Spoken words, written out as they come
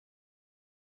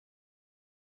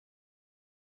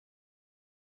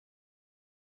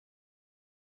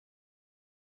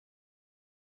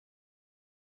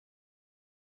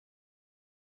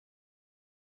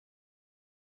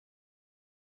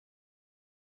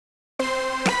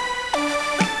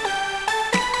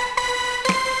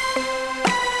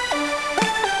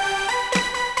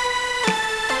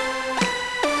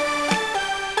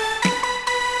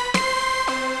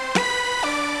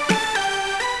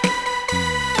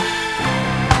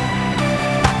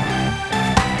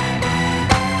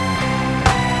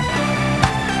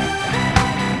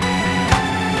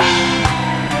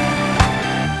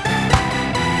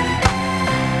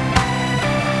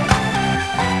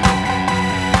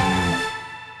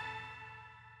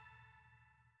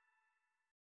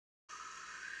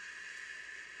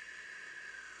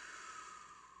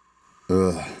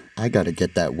Ugh, I gotta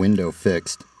get that window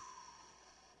fixed.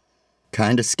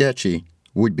 Kinda sketchy.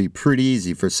 Would be pretty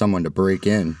easy for someone to break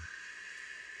in.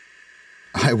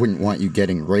 I wouldn't want you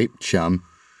getting raped, chum.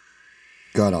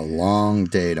 Got a long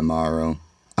day tomorrow.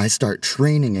 I start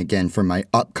training again for my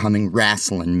upcoming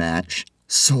wrestling match.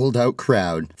 Sold out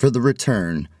crowd for the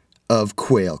return of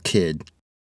Quail Kid.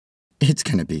 It's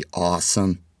gonna be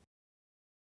awesome.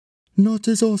 Not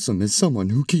as awesome as someone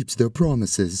who keeps their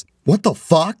promises. What the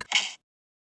fuck?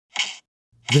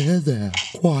 There,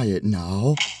 quiet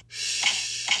now.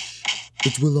 Shh.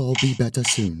 It will all be better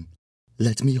soon.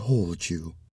 Let me hold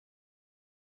you.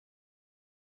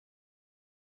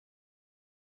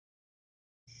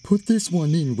 Put this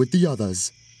one in with the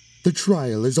others. The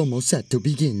trial is almost set to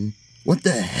begin. What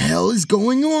the hell is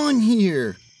going on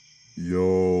here?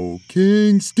 Yo,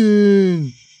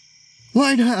 Kingston!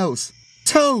 Lighthouse!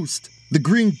 Toast! The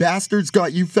green bastards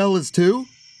got you fellas too?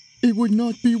 It would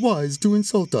not be wise to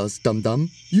insult us, dum-dum.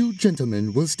 You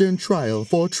gentlemen will stand trial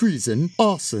for treason,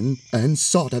 arson, and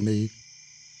sodomy.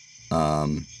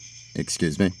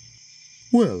 Excuse me?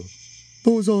 Well,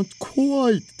 those aren't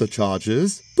quite the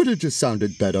charges, but it just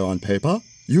sounded better on paper.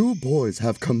 You boys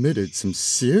have committed some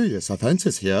serious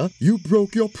offenses here. You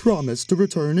broke your promise to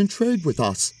return and trade with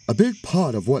us. A big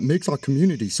part of what makes our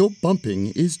community so bumping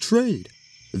is trade.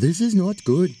 This is not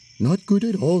good. Not good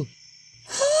at all.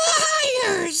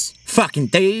 Liars! Fucking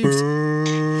thieves!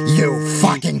 You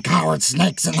fucking coward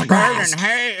snakes in the grass! Burn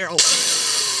in hell!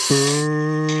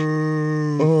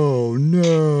 Oh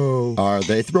no! Are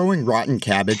they throwing rotten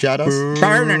cabbage at us?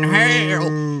 Burn in hell!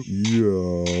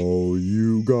 Yo,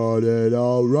 you got it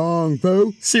all wrong,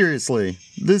 Pooh. Seriously,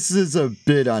 this is a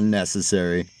bit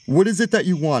unnecessary. What is it that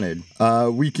you wanted?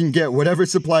 We can get whatever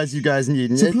supplies you guys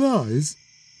need. Supplies?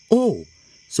 Oh,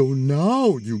 so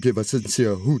now you give a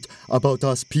sincere hoot about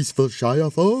us peaceful Shire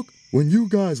folk? When you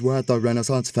guys were at the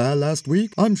Renaissance Fair last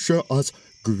week, I'm sure us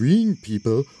green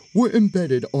people were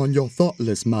embedded on your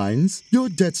thoughtless minds. Your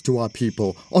debts to our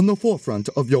people on the forefront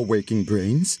of your waking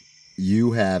brains.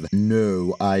 You have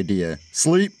no idea.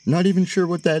 Sleep? Not even sure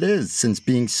what that is, since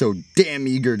being so damn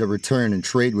eager to return and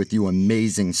trade with you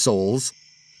amazing souls.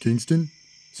 Kingston?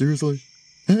 Seriously?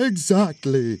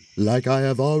 Exactly. Like I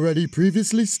have already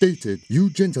previously stated, you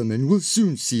gentlemen will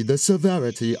soon see the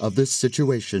severity of this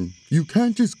situation. You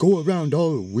can't just go around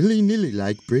all willy-nilly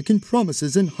like breaking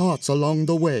promises and hearts along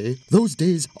the way. Those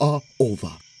days are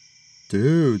over.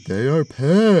 Dude, they are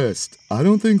pissed. I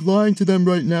don't think lying to them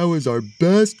right now is our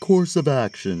best course of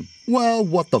action. Well,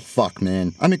 what the fuck,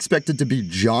 man? I'm expected to be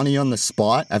Johnny on the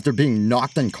spot after being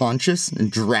knocked unconscious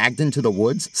and dragged into the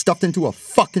woods, stuffed into a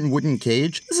fucking wooden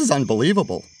cage? This is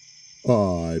unbelievable.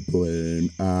 I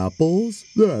blame Apples.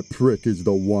 That prick is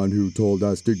the one who told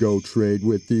us to go trade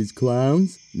with these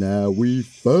clowns. Now we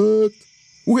fucked.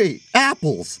 Wait,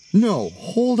 Apples? No,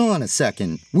 hold on a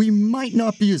second. We might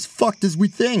not be as fucked as we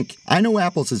think. I know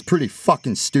Apples is pretty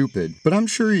fucking stupid, but I'm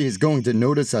sure he is going to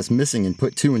notice us missing and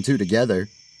put two and two together.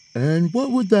 And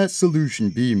what would that solution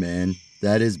be, man?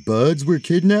 That his buds were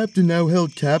kidnapped and now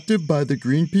held captive by the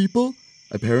green people?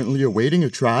 Apparently awaiting a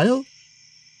trial?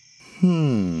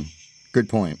 Good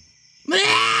point.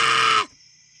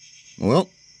 Well,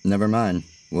 never mind.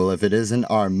 Well, if it isn't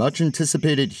our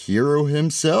much-anticipated hero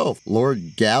himself,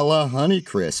 Lord Gala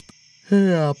Honeycrisp.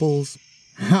 Hey, Apples.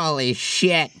 Holy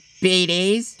shit.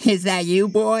 BDs? Is that you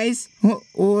boys?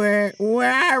 Where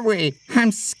are we?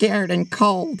 I'm scared and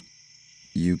cold.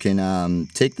 You can,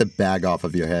 take the bag off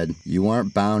of your head. You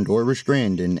aren't bound or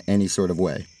restrained in any sort of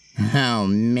way. Oh,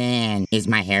 man. Is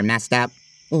my hair messed up?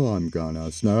 I'm gonna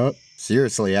snap.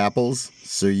 Seriously, Apples?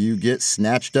 So you get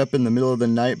snatched up in the middle of the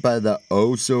night by the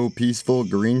oh-so-peaceful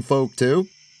green folk, too?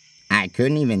 I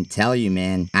couldn't even tell you,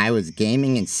 man. I was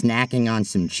gaming and snacking on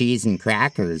some cheese and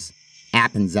crackers.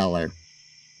 Appenzeller.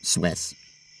 Swiss.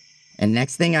 And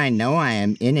next thing I know, I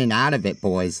am in and out of it,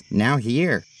 boys. Now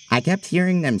here. I kept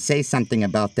hearing them say something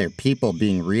about their people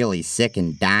being really sick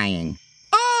and dying.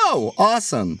 Oh,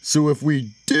 awesome. So if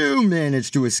we do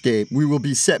manage to escape, we will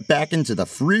be set back into the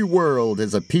free world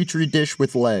as a petri dish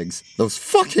with legs. Those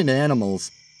fucking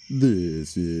animals.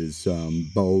 This is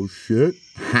some bullshit.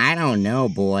 I don't know,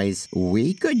 boys.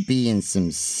 We could be in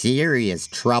some serious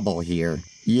trouble here.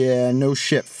 Yeah, no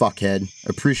shit, fuckhead.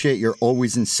 Appreciate your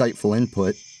always insightful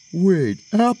input. Wait,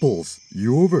 Apples,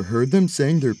 you overheard them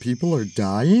saying their people are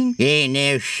dying? Hey,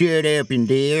 now shut up in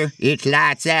there. It's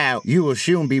lights out. You will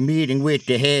soon be meeting with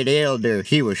the head elder.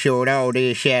 He will sort all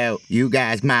this out. You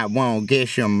guys might want to get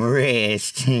some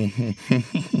rest.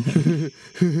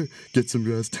 Get some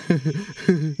rest.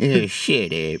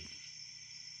 Shut up.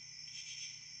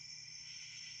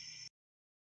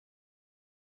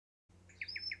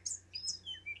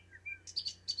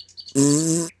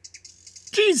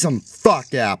 Geez,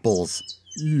 fuck apples.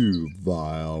 You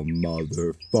vile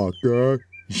motherfucker.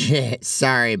 Shit,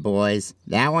 sorry, boys.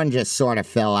 That one just sort of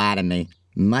fell out of me.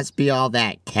 Must be all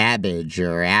that cabbage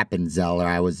or Appenzeller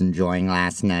I was enjoying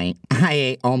last night. I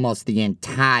ate almost the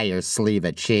entire sleeve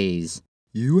of cheese.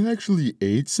 You actually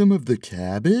ate some of the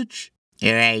cabbage?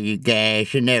 Alright, you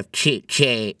guys, enough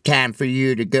chit-chat. Time for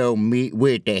you to go meet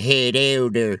with the head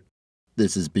elder.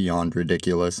 This is beyond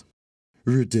ridiculous.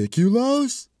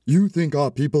 Ridiculous? You think our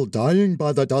people dying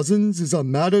by the dozens is a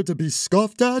matter to be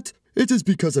scoffed at? It is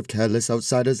because of careless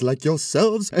outsiders like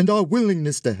yourselves and our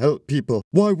willingness to help people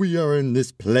why we are in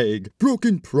this plague.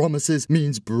 Broken promises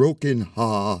means broken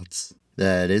hearts.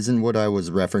 That isn't what I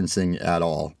was referencing at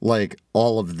all. Like,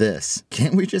 all of this.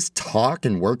 Can't we just talk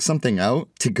and work something out?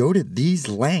 To go to these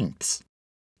lengths?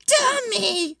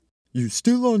 Dummy! You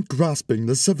still aren't grasping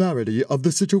the severity of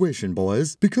the situation,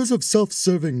 boys. Because of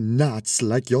self-serving gnats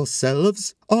like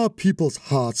yourselves, our people's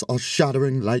hearts are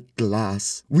shattering like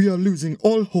glass. We are losing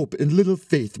all hope and little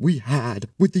faith we had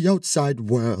with the outside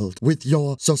world, with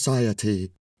your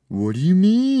society. What do you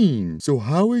mean? So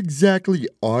how exactly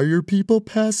are your people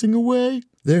passing away?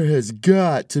 There has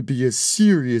got to be a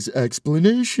serious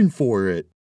explanation for it.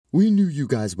 We knew you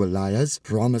guys were liars,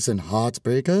 promising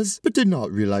heartbreakers, but did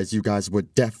not realize you guys were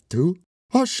deaf too.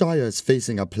 Our Shire is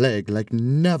facing a plague like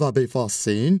never before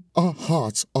seen. Our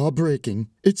hearts are breaking.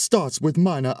 It starts with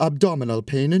minor abdominal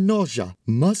pain and nausea.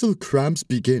 Muscle cramps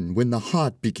begin when the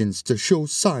heart begins to show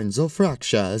signs of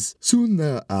fractures. Soon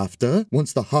thereafter,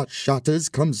 once the heart shatters,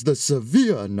 comes the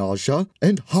severe nausea,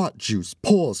 and heart juice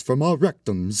pours from our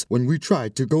rectums when we try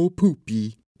to go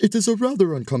poopy. It is a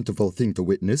rather uncomfortable thing to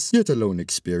witness, yet alone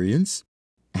experience.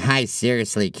 I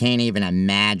seriously can't even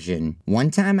imagine.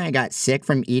 One time I got sick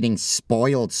from eating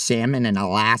spoiled salmon in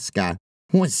Alaska.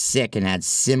 Was sick and had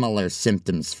similar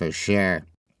symptoms for sure.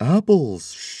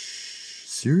 Apples. Shh.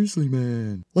 Seriously,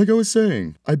 man. Like I was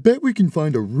saying, I bet we can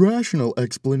find a rational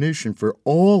explanation for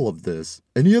all of this.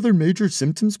 Any other major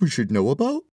symptoms we should know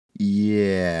about?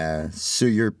 Yeah, so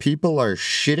your people are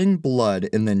shitting blood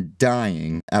and then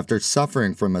dying after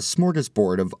suffering from a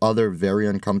smorgasbord of other very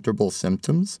uncomfortable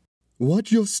symptoms?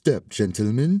 Watch your step,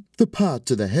 gentlemen. The path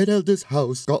to the head elder's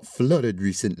house got flooded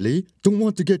recently. Don't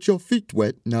want to get your feet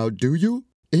wet now, do you?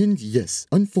 And yes,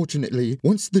 unfortunately,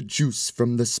 once the juice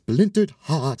from the splintered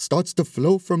heart starts to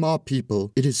flow from our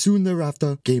people, it is soon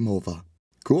thereafter game over.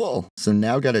 Cool. So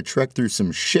now gotta trek through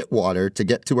some shit water to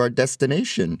get to our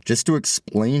destination, just to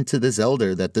explain to this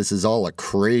elder that this is all a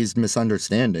crazed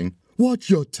misunderstanding. Watch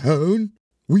your tone.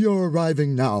 We are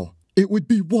arriving now. It would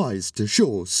be wise to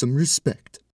show some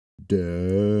respect.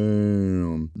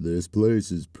 Damn, this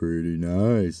place is pretty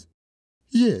nice.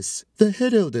 Yes, the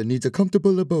head elder needs a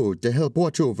comfortable abode to help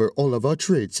watch over all of our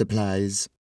trade supplies.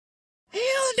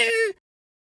 Elder!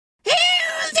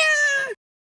 Elder!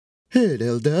 Head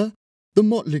elder, the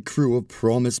motley crew of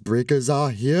promise breakers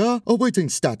are here, awaiting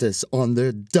status on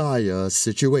their dire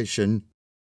situation.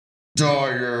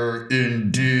 Dire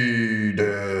indeed.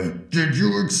 Did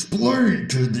you explain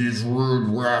to these rude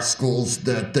rascals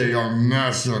that they are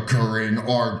massacring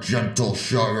our gentle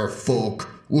Shire folk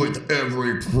with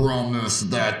every promise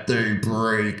that they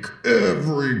break?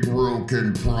 Every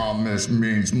broken promise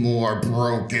means more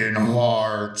broken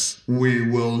hearts. We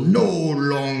will no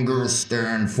longer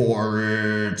stand for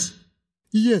it.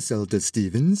 Yes, Elder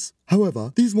Stevens.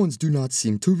 However, these ones do not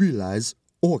seem to realize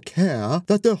or care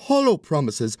that their hollow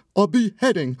promises are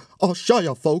beheading our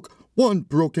Shire folk one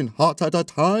broken heart at a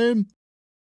time.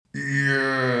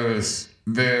 Yes,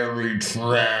 very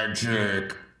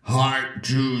tragic. Heart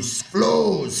juice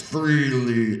flows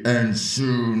freely, and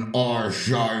soon our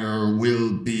Shire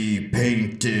will be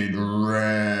painted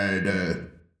red.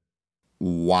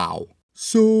 Wow.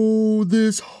 So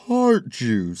this heart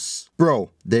juice.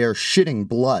 Bro, they are shitting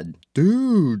blood.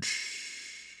 Dude, shh.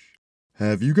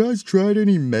 Have you guys tried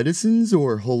any medicines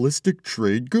or holistic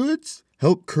trade goods?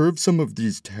 Help curb some of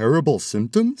these terrible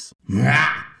symptoms?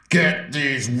 Get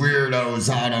these weirdos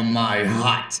out of my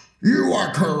hut. You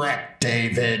are correct,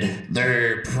 David.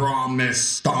 The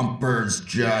promise stompers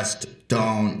just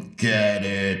don't get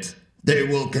it. They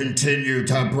will continue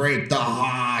to break the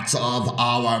hearts of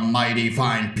our mighty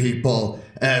fine people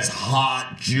as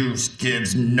hot juice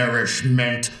gives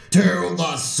nourishment to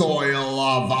the soil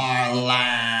of our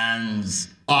lands.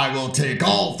 I will take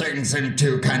all things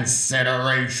into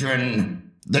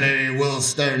consideration. They will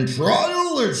stand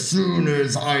trial as soon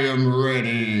as I am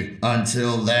ready.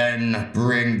 Until then,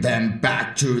 bring them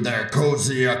back to their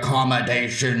cozy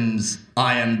accommodations.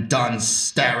 I am done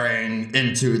staring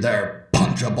into their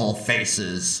punchable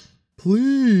faces.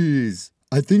 Please,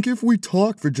 I think if we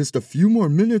talk for just a few more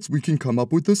minutes, we can come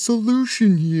up with a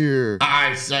solution here.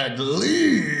 I said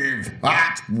leave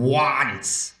at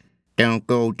once. Don't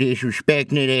go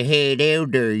disrespecting the head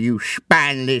elder, you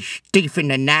spineless thief in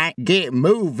the night. Get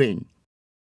moving.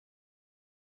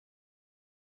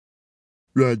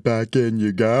 Right back in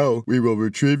you go. We will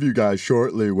retrieve you guys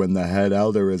shortly when the head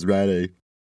elder is ready.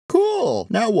 Cool.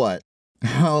 Now what?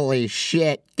 Holy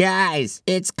shit, guys,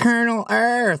 it's Colonel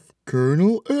Earth.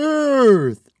 Colonel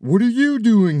Earth, what are you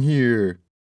doing here?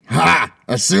 Ha!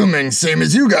 Assuming same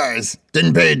as you guys.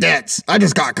 Didn't pay debts. I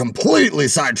just got completely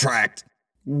sidetracked.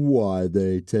 Why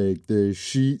they take this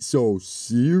sheet so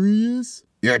serious?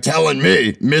 You're telling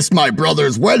me missed my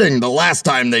brother's wedding the last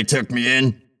time they took me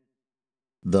in?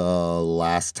 The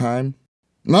last time?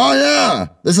 Oh yeah,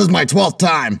 this is my 12th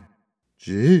time.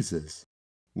 Jesus.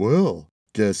 Well,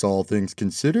 guess all things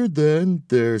considered then,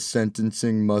 their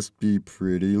sentencing must be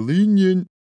pretty lenient.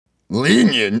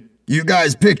 Lenient? You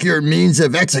guys pick your means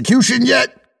of execution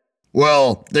yet?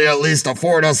 Well, they at least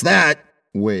afford us that.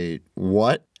 Wait,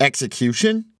 what?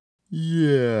 Execution?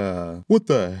 Yeah. What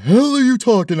the hell are you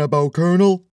talking about,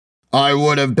 Colonel? I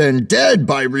would have been dead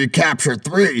by Recapture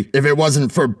 3 if it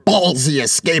wasn't for ballsy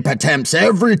escape attempts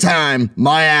every time.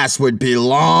 My ass would be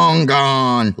long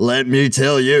gone, let me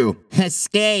tell you.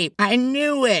 Escape, I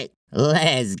knew it.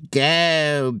 Let's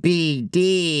go,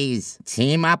 BDs.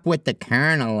 Team up with the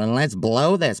Colonel and let's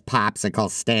blow this popsicle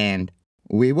stand.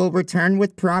 We will return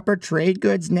with proper trade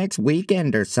goods next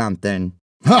weekend or something.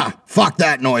 Ha! Fuck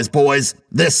that noise, boys.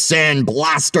 This sand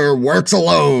blaster works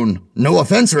alone. No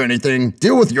offense or anything.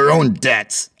 Deal with your own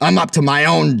debts. I'm up to my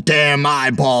own damn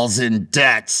eyeballs in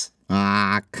debts.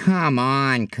 Aw, come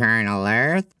on, Colonel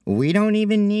Earth. We don't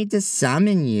even need to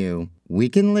summon you. We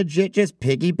can legit just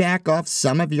piggyback off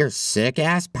some of your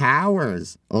sick-ass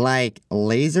powers. Like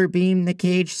laser beam the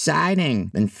cage siding,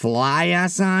 then fly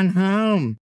us on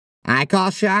home. I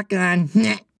call shotgun.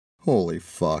 Holy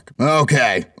fuck.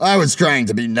 Okay, I was trying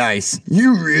to be nice.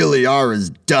 You really are as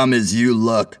dumb as you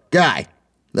look. Guy,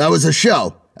 that was a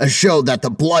show. A show that the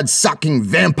blood-sucking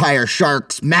vampire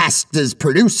sharks masked as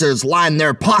producers line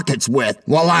their pockets with,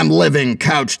 while I'm living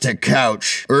couch to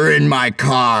couch, or in my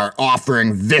car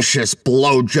offering vicious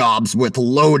blowjobs with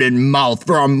loaded mouth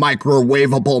for a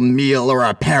microwavable meal or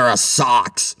a pair of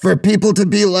socks. For people to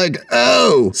be like,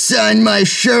 oh, sign my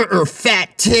shirt or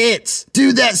fat tits.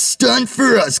 Do that stunt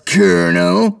for us,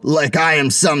 Colonel. Like I am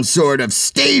some sort of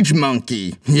stage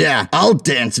monkey. Yeah, I'll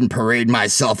dance and parade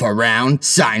myself around,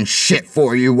 sign shit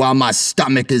for you while my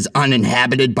stomach is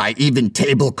uninhabited by even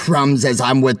table crumbs as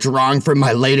I'm withdrawing from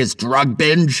my latest drug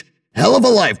binge. Hell of a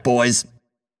life, boys.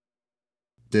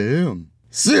 Damn.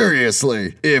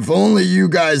 Seriously, if only you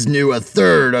guys knew a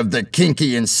third of the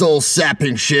kinky and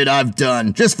soul-sapping shit I've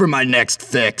done just for my next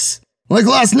fix. Like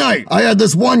last night, I had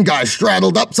this one guy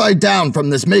straddled upside down from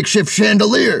this makeshift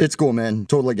chandelier. It's cool, man.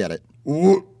 Totally get it.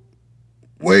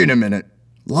 Wait a minute.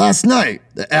 Last night,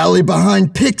 the alley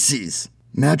behind Pixies.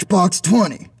 Matchbox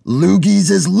 20.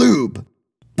 Loogies is lube.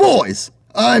 Boys,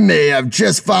 I may have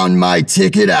just found my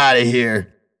ticket out of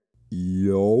here.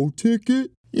 Yo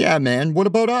ticket? Yeah, man. What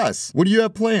about us? What do you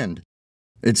have planned?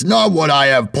 It's not what I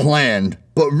have planned,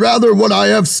 but rather what I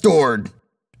have stored.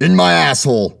 In my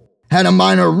asshole. Had a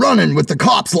minor run-in with the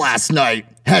cops last night.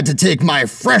 Had to take my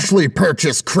freshly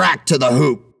purchased crack to the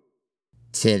hoop.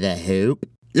 To the hoop?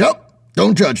 Yep.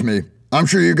 Don't judge me. I'm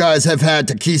sure you guys have had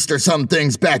to keister some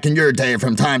things back in your day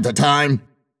from time to time.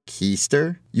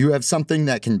 Keister? You have something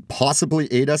that can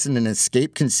possibly aid us in an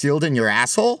escape concealed in your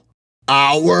asshole?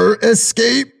 Our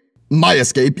escape? My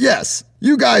escape, yes.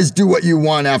 You guys do what you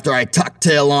want after I tuck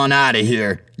tail on out of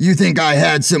here. You think I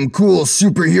had some cool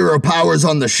superhero powers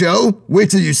on the show? Wait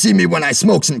till you see me when I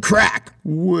smoke some crack.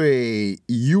 Wait,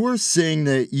 you were saying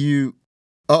that you...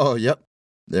 Oh, yep.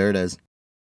 There it is.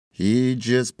 He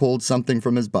just pulled something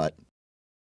from his butt.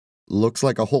 Looks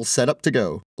like a whole setup to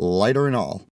go, lighter and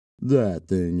all. That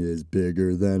thing is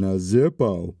bigger than a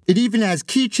Zippo. It even has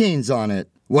keychains on it.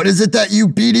 What is it that you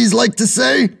beaties like to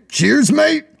say? Cheers,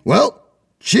 mate? Well,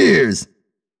 cheers.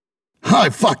 I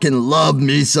fucking love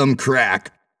me some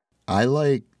crack. I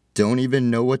don't even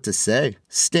know what to say.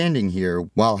 Standing here,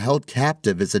 while held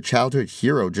captive as a childhood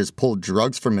hero just pulled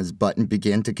drugs from his butt and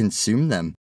began to consume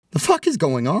them. The fuck is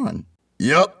going on?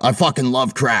 Yep, I fucking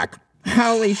love crack.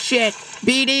 Holy shit!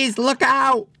 BDs, look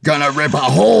out! Gonna rip a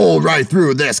hole right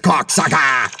through this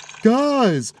cocksucker!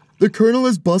 Guys, the Colonel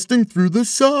is busting through the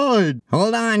side.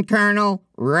 Hold on, Colonel.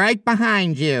 Right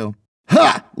behind you.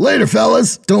 Ha! Later,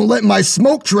 fellas. Don't let my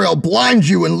smoke trail blind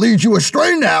you and lead you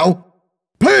astray now.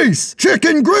 Peace,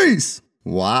 chicken grease!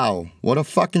 Wow, what a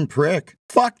fucking prick.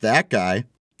 Fuck that guy.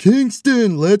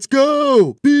 Kingston, let's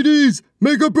go! BDs,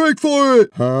 make a break for it!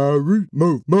 Harry,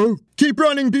 move. Keep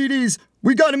running, BDs!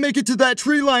 We gotta make it to that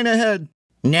tree line ahead!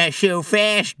 Not so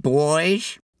fast,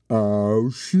 boys. Oh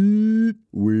shit,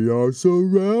 we are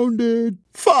surrounded.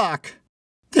 Fuck!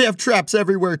 They have traps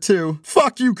everywhere too.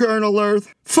 Fuck you, Colonel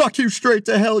Earth. Fuck you straight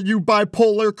to hell, you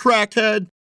bipolar crackhead.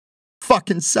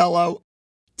 Fucking sellout.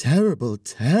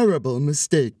 Terrible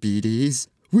mistake, BDs.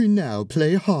 We now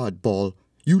play hardball.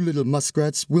 You little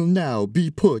muskrats will now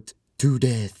be put to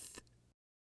death.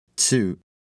 To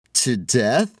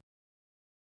death?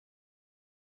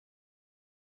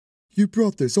 You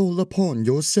brought this all upon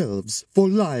yourselves for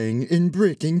lying and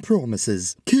breaking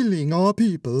promises, killing our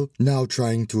people, now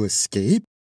trying to escape?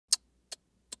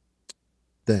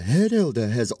 The head elder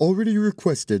has already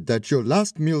requested that your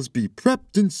last meals be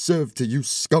prepped and served to you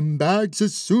scumbags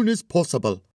as soon as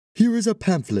possible. Here is a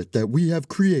pamphlet that we have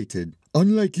created.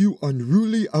 Unlike you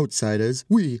unruly outsiders,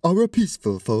 we are a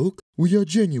peaceful folk. We are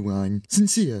genuine,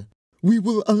 sincere. We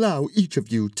will allow each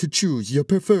of you to choose your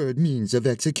preferred means of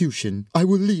execution. I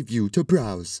will leave you to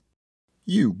browse.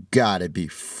 You gotta be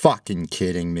fucking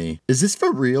kidding me. Is this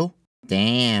for real?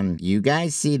 Damn, you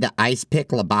guys see the ice pick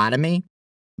lobotomy?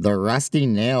 The rusty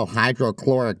nail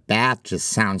hydrochloric bath just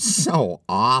sounds so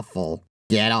awful.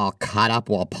 Get all cut up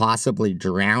while possibly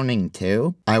drowning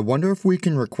too? I wonder if we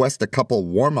can request a couple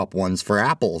warm-up ones for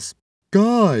apples.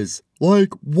 Guys,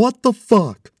 what the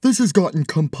fuck? This has gotten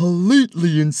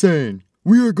completely insane.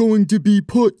 We are going to be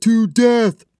put to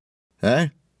death.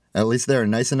 Hey, at least they're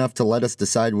nice enough to let us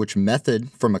decide which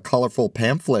method from a colorful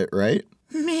pamphlet, right?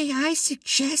 May I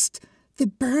suggest the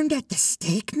burned at the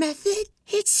stake method?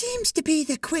 It seems to be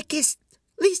the quickest,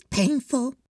 least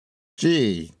painful.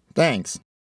 Gee, thanks.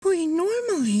 We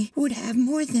normally would have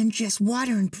more than just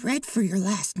water and bread for your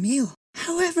last meal.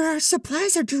 However, our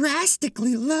supplies are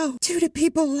drastically low due to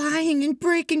people lying and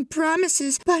breaking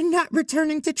promises by not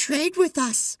returning to trade with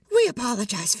us. We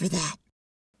apologize for that.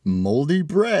 Moldy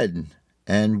bread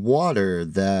and water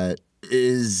that...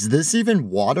 Is this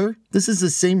even water? This is the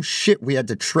same shit we had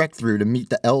to trek through to meet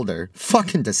the elder.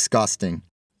 Fucking disgusting.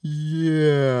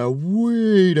 Yeah,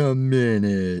 wait a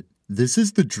minute. This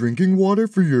is the drinking water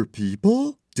for your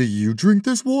people? Do you drink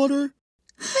this water?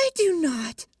 I do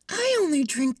not. I only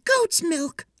drink goat's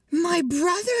milk. My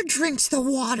brother drinks the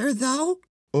water, though.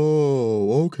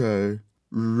 Oh, okay.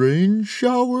 Rain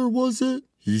shower, was it?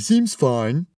 He seems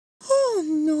fine. Oh,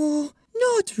 no.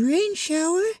 Not rain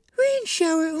shower. Rain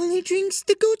shower only drinks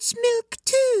the goat's milk,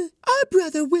 too. Our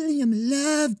brother William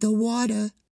loved the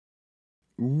water.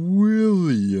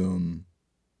 William.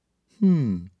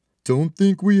 Don't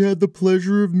think we had the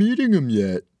pleasure of meeting him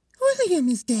yet. William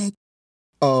is dead.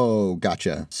 Oh,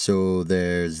 gotcha. So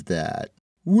there's that.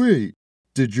 Wait,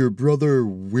 did your brother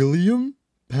William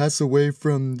pass away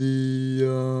from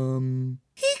the,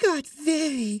 He got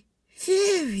very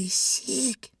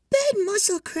sick. Bad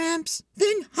muscle cramps,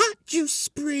 then hot juice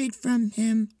sprayed from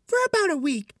him. For about a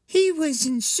week, he was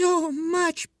in so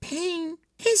much pain.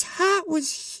 His heart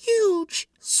was huge,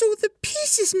 so the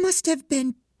pieces must have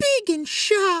been big and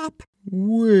sharp.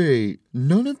 Wait,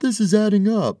 none of this is adding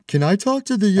up. Can I talk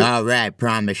to the... All right,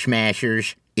 Promise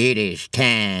Smashers. It is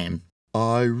time.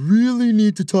 I really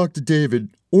need to talk to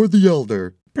David or the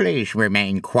elder. Please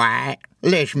remain quiet.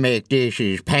 Let's make this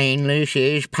as painless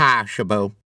as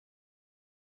possible.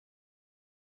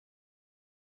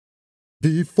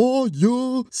 Before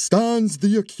you stands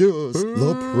the accused.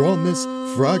 The promise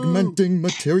fragmenting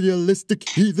materialistic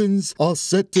heathens are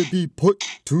set to be put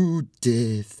to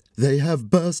death. They have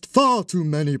burst far too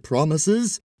many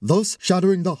promises, thus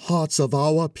shattering the hearts of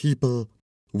our people.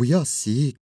 We are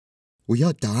sick. We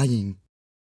are dying.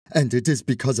 And it is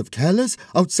because of careless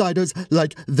outsiders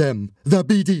like them, the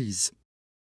BDs.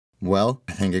 Well,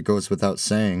 I think it goes without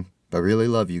saying, but I really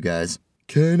love you guys.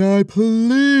 Can I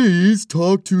please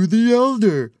talk to the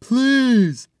elder?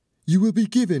 Please. You will be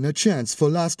given a chance for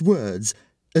last words,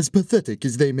 as pathetic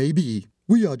as they may be.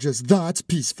 We are just that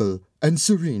peaceful and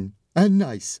serene and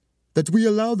nice that we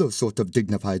allow those sort of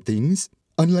dignified things,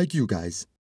 unlike you guys.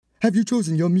 Have you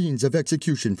chosen your means of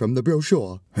execution from the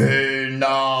brochure?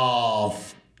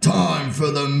 Enough! Time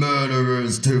for the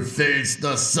murderers to face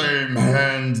the same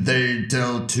hand they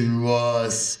dealt to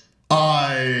us.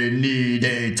 I need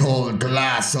a tall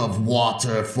glass of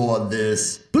water for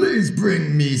this. Please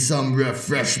bring me some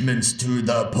refreshments to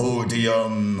the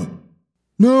podium.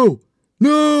 No!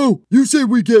 No! You say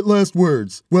we get last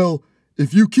words. Well,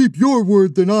 if you keep your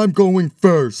word, then I'm going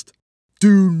first.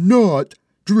 Do not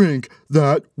drink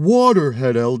that water,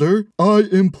 head elder. I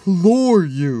implore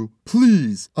you.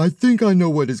 Please, I think I know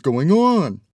what is going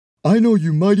on. I know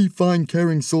you mighty fine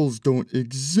caring souls don't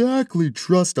exactly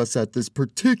trust us at this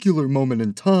particular moment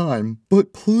in time,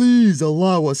 but please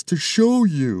allow us to show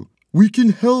you. We can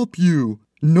help you.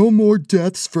 No more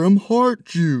deaths from heart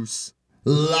juice.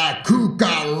 La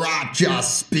cucaracha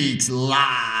speaks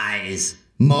lies.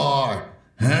 More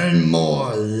and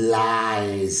more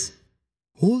lies.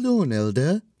 Hold on,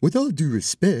 Elder. With all due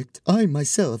respect, I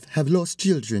myself have lost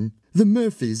children. The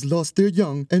Murphys lost their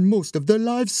young and most of their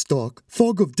livestock.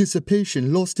 Fog of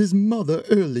Dissipation lost his mother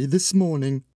early this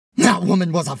morning. That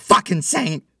woman was a fucking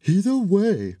saint. Either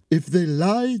way, if they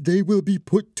lie, they will be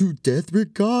put to death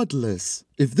regardless.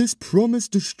 If this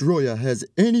promised destroyer has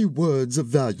any words of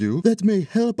value that may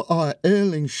help our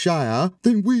ailing Shire,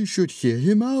 then we should hear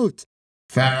him out.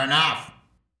 Fair enough.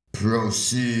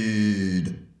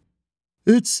 Proceed.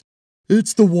 It's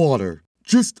the water.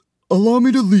 Just allow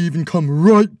me to leave and come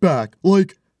right back,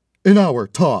 like an hour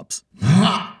tops.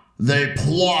 Ha! They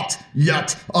plot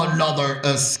yet another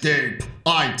escape.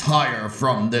 I tire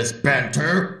from this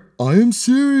banter. I am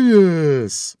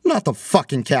serious. Not the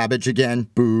fucking cabbage again.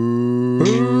 Boo.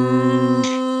 Boo.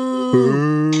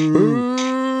 Boo.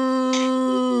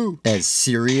 Boo. As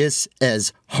serious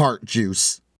as heart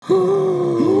juice.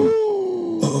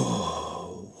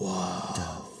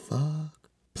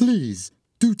 Please,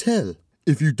 do tell.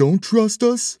 If you don't trust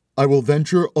us, I will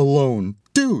venture alone.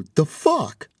 Dude, the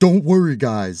fuck? Don't worry,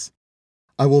 guys.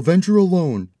 I will venture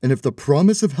alone, and if the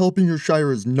promise of helping your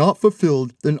Shire is not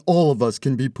fulfilled, then all of us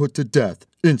can be put to death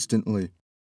instantly.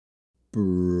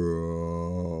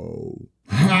 Bro.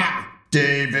 Ha!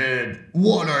 David,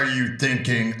 what are you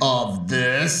thinking of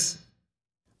this?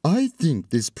 I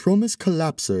think this promise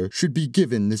collapser should be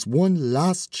given this one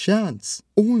last chance,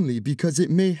 only because it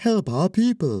may help our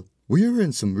people. We're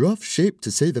in some rough shape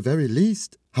to say the very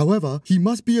least. However, he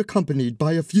must be accompanied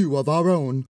by a few of our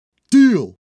own.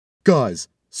 Deal! Guys,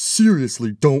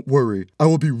 seriously, don't worry. I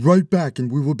will be right back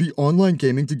and we will be online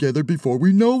gaming together before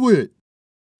we know it.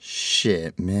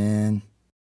 Shit, man.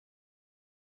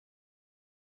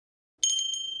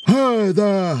 Hey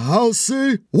there,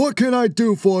 Halsey. What can I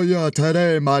do for you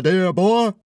today, my dear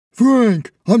boy?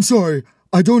 Frank, I'm sorry.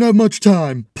 I don't have much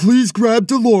time. Please grab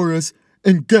Dolores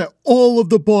and get all of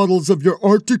the bottles of your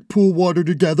Arctic pool water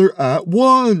together at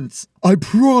once. I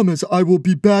promise I will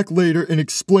be back later and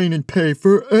explain and pay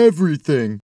for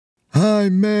everything. I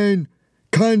mean,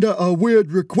 kinda a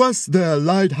weird request there,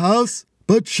 Lighthouse.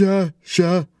 But sure.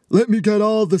 Let me get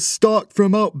all the stock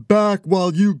from out back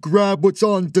while you grab what's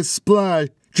on display.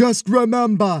 Just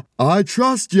remember, I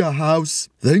trust your house.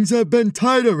 Things have been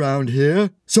tight around here,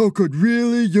 so could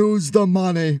really use the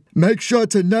money. Make sure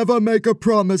to never make a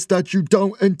promise that you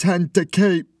don't intend to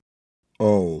keep.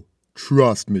 Oh,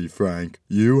 trust me, Frank.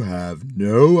 You have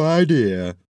no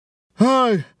idea.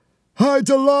 Hi,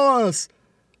 Dolores.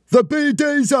 The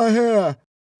BDs are here.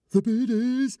 The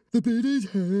BDs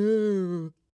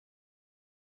here.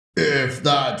 If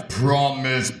that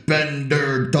promise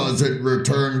bender doesn't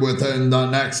return within the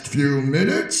next few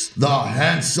minutes, the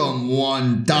handsome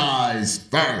one dies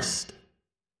first.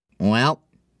 Well,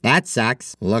 that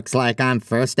sucks. Looks like I'm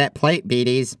first at plate,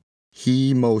 BDs.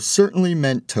 He most certainly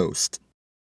meant toast.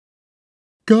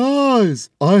 Guys,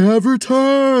 I have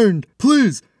returned.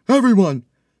 Please, everyone,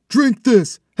 drink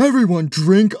this. Everyone,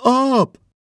 drink up.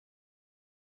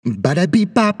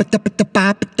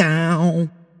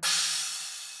 Ba-da-bee-ba-ba-da-ba-da-ba-down.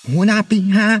 When I be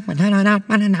high,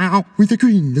 now. With the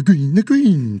green people.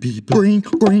 Green people. With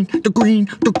the green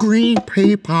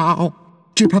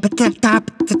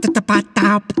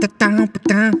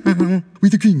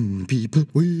people.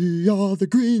 We are the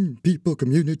green people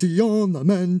community on the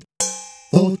mend.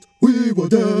 Thought we were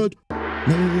dead.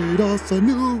 Made us a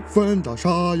new friend, our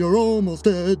Shire almost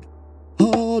dead.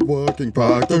 Hard-working,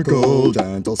 practical,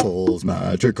 gentle souls,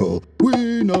 magical.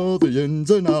 We know the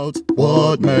ins and outs,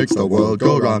 what makes the world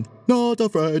go round. Not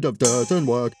afraid of dirt and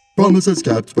work, promises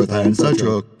kept with hands that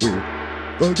shook. We,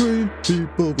 the green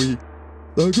people, we,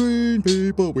 the green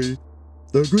people, we,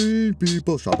 the green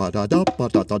people.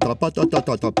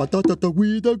 Shabba-da-da-ba-da-da-da-ba-da-da-da-ba-da-da-da.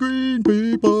 We the green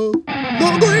people.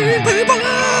 The green people!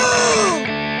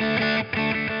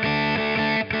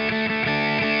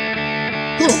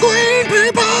 The green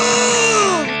people!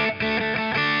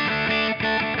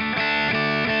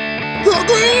 The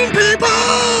green people!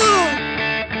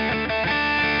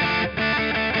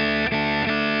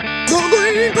 The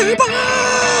green people!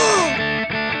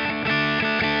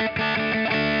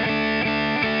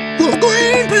 The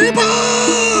green people!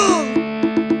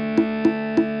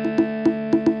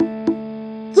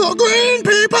 The green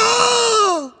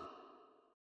people!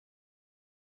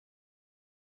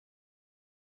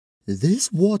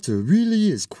 This water really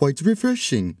is quite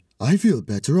refreshing. I feel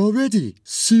better already.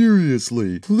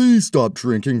 Seriously, please stop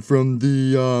drinking from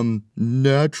the,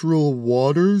 natural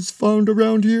waters found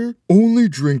around here. Only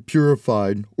drink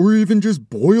purified, or even just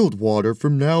boiled water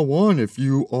from now on if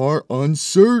you are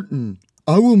uncertain.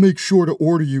 I will make sure to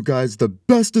order you guys the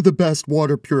best of the best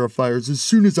water purifiers as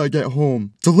soon as I get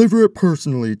home. Deliver it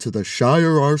personally to the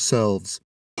Shire ourselves.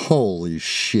 Holy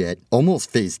shit, almost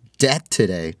faced death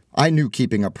today. I knew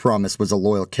keeping a promise was a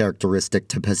loyal characteristic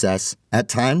to possess. At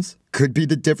times, could be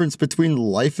the difference between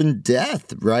life and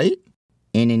death, right?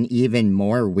 In an even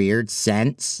more weird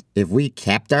sense, if we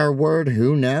kept our word,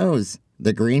 who knows?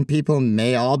 The green people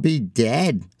may all be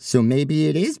dead, so maybe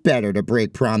it is better to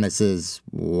break promises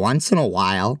once in a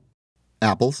while.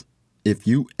 Apples, if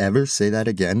you ever say that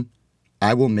again,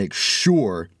 I will make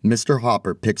sure Mr.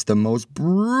 Hopper picks the most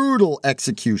brutal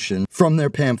execution from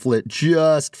their pamphlet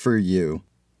just for you.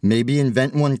 Maybe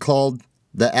invent one called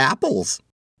The Apples.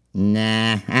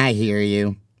 Nah, I hear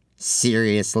you.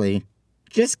 Seriously,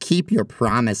 just keep your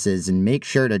promises and make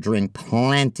sure to drink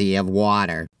plenty of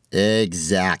water.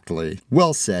 Exactly.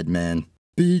 Well said, man.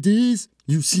 BDs,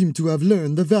 you seem to have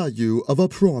learned the value of a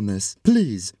promise.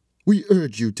 Please, we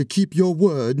urge you to keep your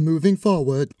word moving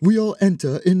forward. We all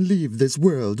enter and leave this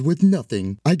world with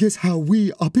nothing. I guess how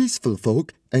we are peaceful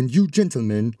folk, and you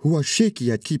gentlemen who are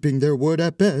shaky at keeping their word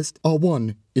at best, are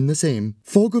one in the same.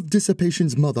 Fog of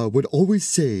Dissipation's mother would always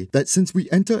say that since we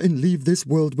enter and leave this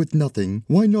world with nothing,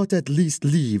 why not at least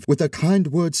leave with a kind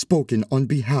word spoken on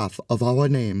behalf of our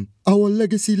name? Our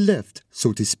legacy left,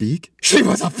 so to speak. She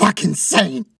was a fucking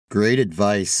saint! Great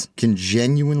advice. Can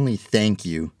genuinely thank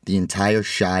you, the entire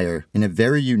Shire, in a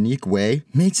very unique way.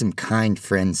 Made some kind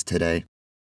friends today.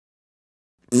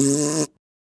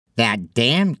 That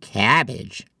damn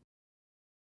cabbage.